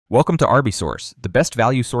Welcome to ArbiSource, the best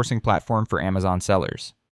value sourcing platform for Amazon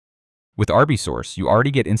sellers. With ArbiSource, you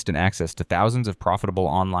already get instant access to thousands of profitable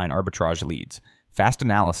online arbitrage leads, fast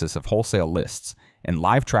analysis of wholesale lists, and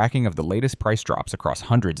live tracking of the latest price drops across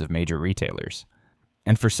hundreds of major retailers.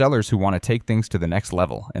 And for sellers who want to take things to the next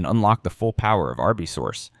level and unlock the full power of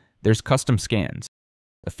ArbiSource, there's custom scans,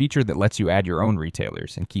 a feature that lets you add your own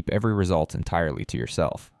retailers and keep every result entirely to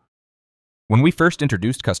yourself. When we first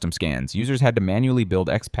introduced custom scans, users had to manually build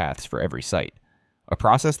XPaths for every site, a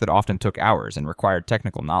process that often took hours and required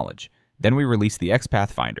technical knowledge. Then we released the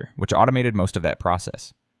XPath Finder, which automated most of that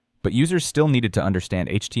process. But users still needed to understand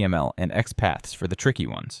HTML and XPaths for the tricky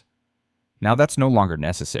ones. Now that's no longer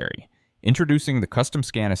necessary. Introducing the Custom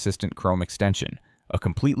Scan Assistant Chrome extension, a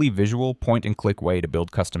completely visual, point-and-click way to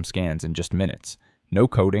build custom scans in just minutes. No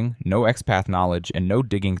coding, no XPath knowledge, and no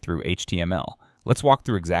digging through HTML. Let's walk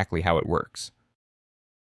through exactly how it works.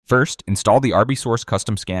 First, install the ArbiSource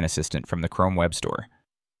Custom Scan Assistant from the Chrome Web Store.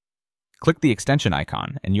 Click the extension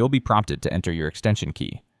icon, and you'll be prompted to enter your extension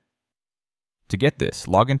key. To get this,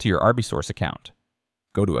 log into your ArbiSource account.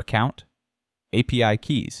 Go to Account, API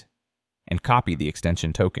Keys, and copy the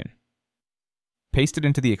extension token. Paste it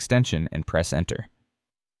into the extension and press Enter.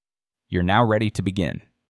 You're now ready to begin.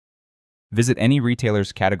 Visit any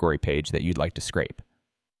retailer's category page that you'd like to scrape.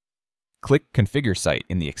 Click Configure Site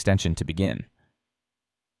in the extension to begin.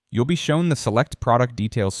 You'll be shown the Select Product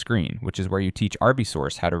Details screen, which is where you teach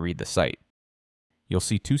ArbiSource how to read the site. You'll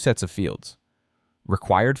see two sets of fields: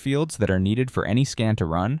 required fields that are needed for any scan to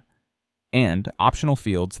run, and optional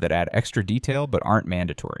fields that add extra detail but aren't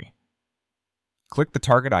mandatory. Click the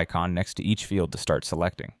target icon next to each field to start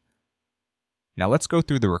selecting. Now let's go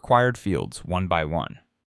through the required fields one by one.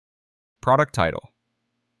 Product title.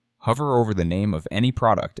 Hover over the name of any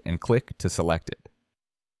product and click to select it.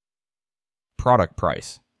 Product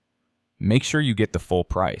price. Make sure you get the full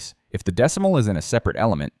price. If the decimal is in a separate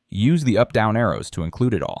element, use the up-down arrows to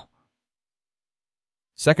include it all.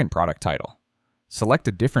 Second product title. Select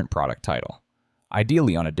a different product title,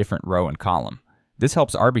 ideally on a different row and column. This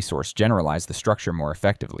helps ArbiSource generalize the structure more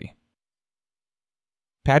effectively.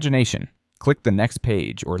 Pagination. Click the Next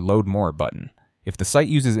Page or Load More button. If the site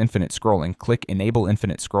uses infinite scrolling, click Enable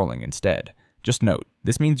Infinite Scrolling instead. Just note,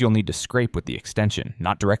 this means you'll need to scrape with the extension,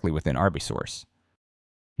 not directly within ArbiSource.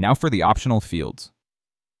 Now for the optional fields.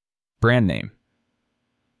 Brand name.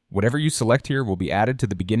 Whatever you select here will be added to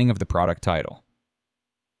the beginning of the product title.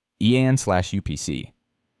 EAN/UPC.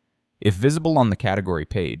 If visible on the category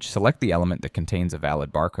page, select the element that contains a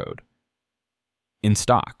valid barcode. In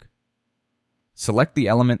stock. Select the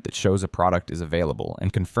element that shows a product is available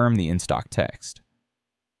and confirm the in-stock text.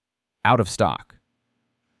 Out of stock.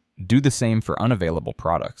 Do the same for unavailable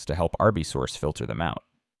products to help ArbiSource filter them out.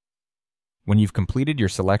 When you've completed your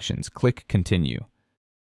selections, click Continue.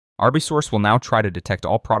 ArbiSource will now try to detect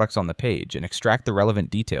all products on the page and extract the relevant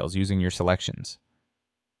details using your selections.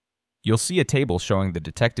 You'll see a table showing the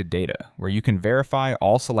detected data where you can verify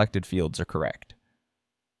all selected fields are correct.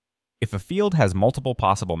 If a field has multiple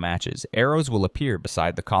possible matches, arrows will appear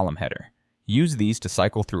beside the column header. Use these to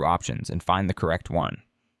cycle through options and find the correct one.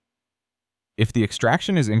 If the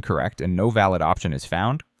extraction is incorrect and no valid option is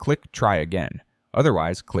found, click Try Again.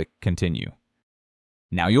 Otherwise, click Continue.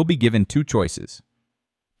 Now you'll be given two choices: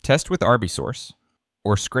 Test with ArbiSource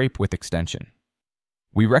or Scrape with Extension.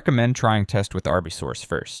 We recommend trying Test with ArbiSource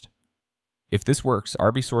first. If this works,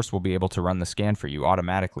 ArbiSource will be able to run the scan for you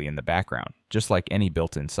automatically in the background, just like any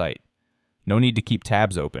built-in site. No need to keep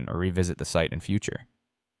tabs open or revisit the site in future.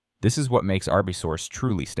 This is what makes ArbiSource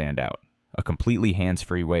truly stand out, a completely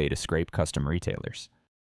hands-free way to scrape custom retailers.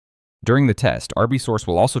 During the test, ArbiSource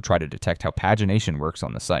will also try to detect how pagination works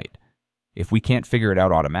on the site. If we can't figure it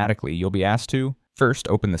out automatically, you'll be asked to, first,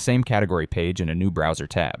 open the same category page in a new browser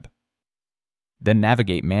tab. Then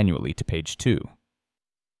navigate manually to page 2.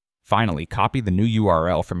 Finally, copy the new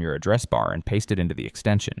URL from your address bar and paste it into the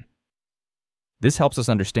extension. This helps us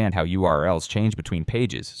understand how URLs change between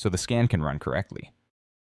pages so the scan can run correctly.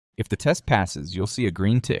 If the test passes, you'll see a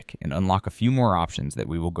green tick and unlock a few more options that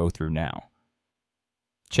we will go through now.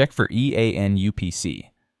 Check for EAN/UPC.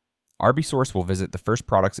 ArbiSource will visit the first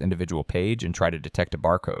product's individual page and try to detect a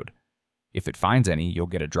barcode. If it finds any, you'll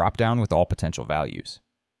get a drop-down with all potential values.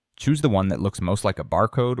 Choose the one that looks most like a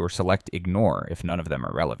barcode or select Ignore if none of them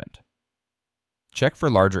are relevant. Check for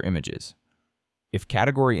larger images. If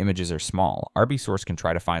category images are small, ArbiSource can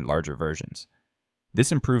try to find larger versions.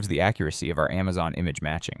 This improves the accuracy of our Amazon image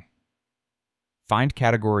matching. Find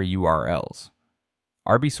category URLs.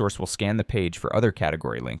 ArbiSource will scan the page for other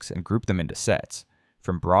category links and group them into sets,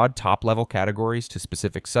 from broad top-level categories to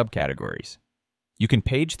specific subcategories. You can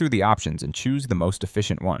page through the options and choose the most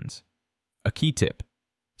efficient ones. A key tip: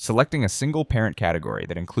 selecting a single parent category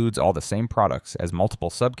that includes all the same products as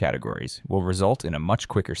multiple subcategories will result in a much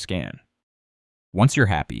quicker scan. Once you're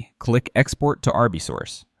happy, click Export to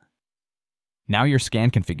ArbiSource. Now your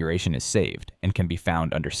scan configuration is saved and can be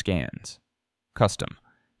found under Scans. Custom.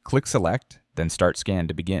 Click Select, then Start Scan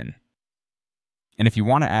to begin. And if you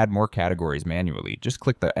want to add more categories manually, just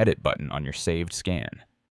click the Edit button on your saved scan.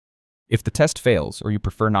 If the test fails or you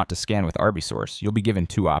prefer not to scan with ArbiSource, you'll be given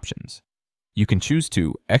two options. You can choose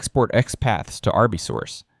to export XPaths to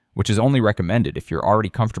ArbiSource, which is only recommended if you're already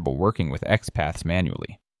comfortable working with XPaths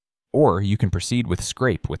manually. Or you can proceed with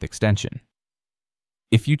Scrape with extension.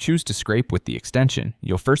 If you choose to scrape with the extension,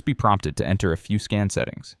 you'll first be prompted to enter a few scan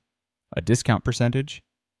settings: a discount percentage,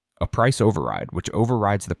 a price override, which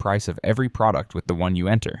overrides the price of every product with the one you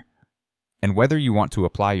enter, and whether you want to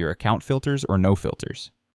apply your account filters or no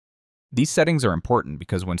filters. These settings are important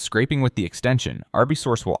because when scraping with the extension,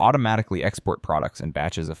 ArbiSource will automatically export products in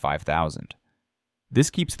batches of 5,000. This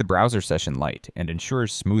keeps the browser session light and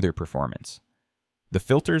ensures smoother performance. The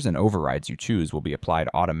filters and overrides you choose will be applied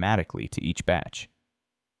automatically to each batch.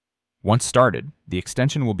 Once started, the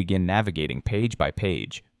extension will begin navigating page by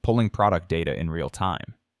page, pulling product data in real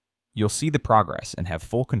time. You'll see the progress and have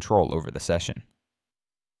full control over the session.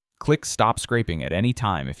 Click Stop Scraping at any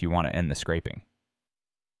time if you want to end the scraping.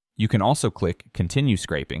 You can also click Continue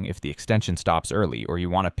Scraping if the extension stops early or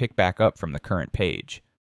you want to pick back up from the current page.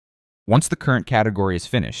 Once the current category is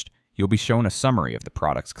finished, you'll be shown a summary of the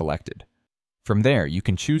products collected. From there, you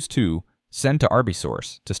can choose to send to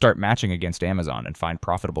ArbiSource to start matching against Amazon and find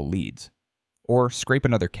profitable leads, or scrape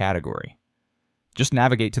another category. Just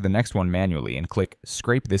navigate to the next one manually and click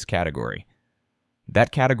Scrape this category.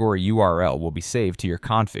 That category URL will be saved to your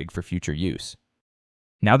config for future use.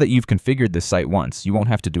 Now that you've configured this site once, you won't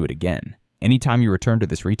have to do it again. Anytime you return to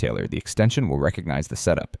this retailer, the extension will recognize the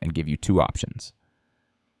setup and give you two options: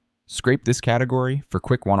 scrape this category for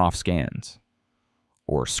quick one-off scans,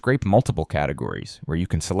 or scrape multiple categories where you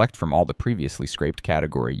can select from all the previously scraped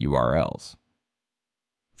category URLs.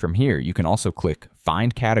 From here, you can also click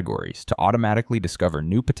Find Categories to automatically discover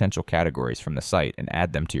new potential categories from the site and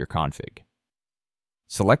add them to your config.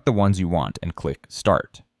 Select the ones you want and click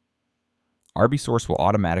Start. ArbiSource will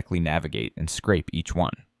automatically navigate and scrape each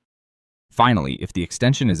one. Finally, if the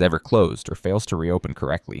extension is ever closed or fails to reopen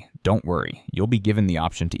correctly, don't worry, you'll be given the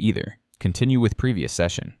option to either continue with previous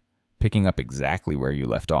session, picking up exactly where you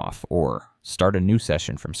left off, or start a new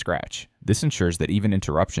session from scratch. This ensures that even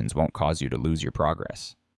interruptions won't cause you to lose your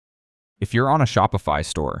progress. If you're on a Shopify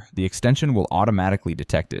store, the extension will automatically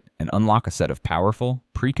detect it and unlock a set of powerful,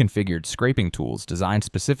 pre-configured scraping tools designed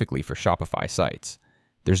specifically for Shopify sites.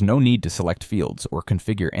 There's no need to select fields or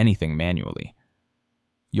configure anything manually.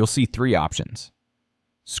 You'll see three options.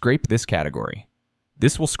 Scrape this category.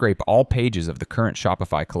 This will scrape all pages of the current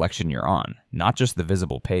Shopify collection you're on, not just the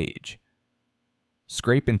visible page.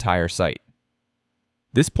 Scrape entire site.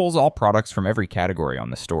 This pulls all products from every category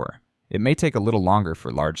on the store. It may take a little longer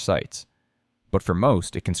for large sites, but for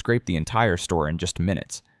most, it can scrape the entire store in just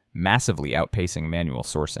minutes, massively outpacing manual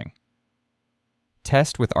sourcing.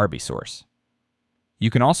 Test with ArbiSource. You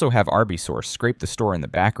can also have ArbiSource scrape the store in the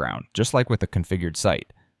background, just like with a configured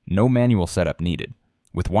site. No manual setup needed.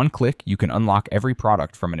 With one click, you can unlock every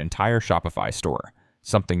product from an entire Shopify store,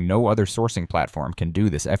 something no other sourcing platform can do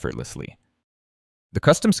this effortlessly. The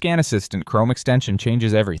Custom Scan Assistant Chrome extension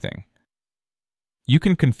changes everything. You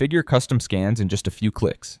can configure custom scans in just a few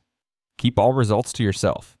clicks. Keep all results to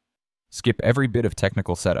yourself. Skip every bit of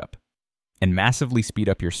technical setup, and massively speed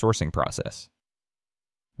up your sourcing process.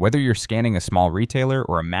 Whether you're scanning a small retailer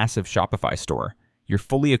or a massive Shopify store, you're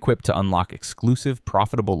fully equipped to unlock exclusive,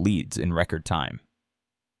 profitable leads in record time.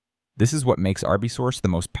 This is what makes ArbiSource the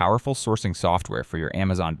most powerful sourcing software for your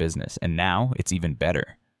Amazon business, and now it's even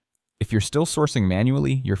better. If you're still sourcing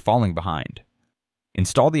manually, you're falling behind.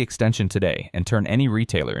 Install the extension today and turn any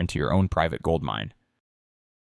retailer into your own private goldmine.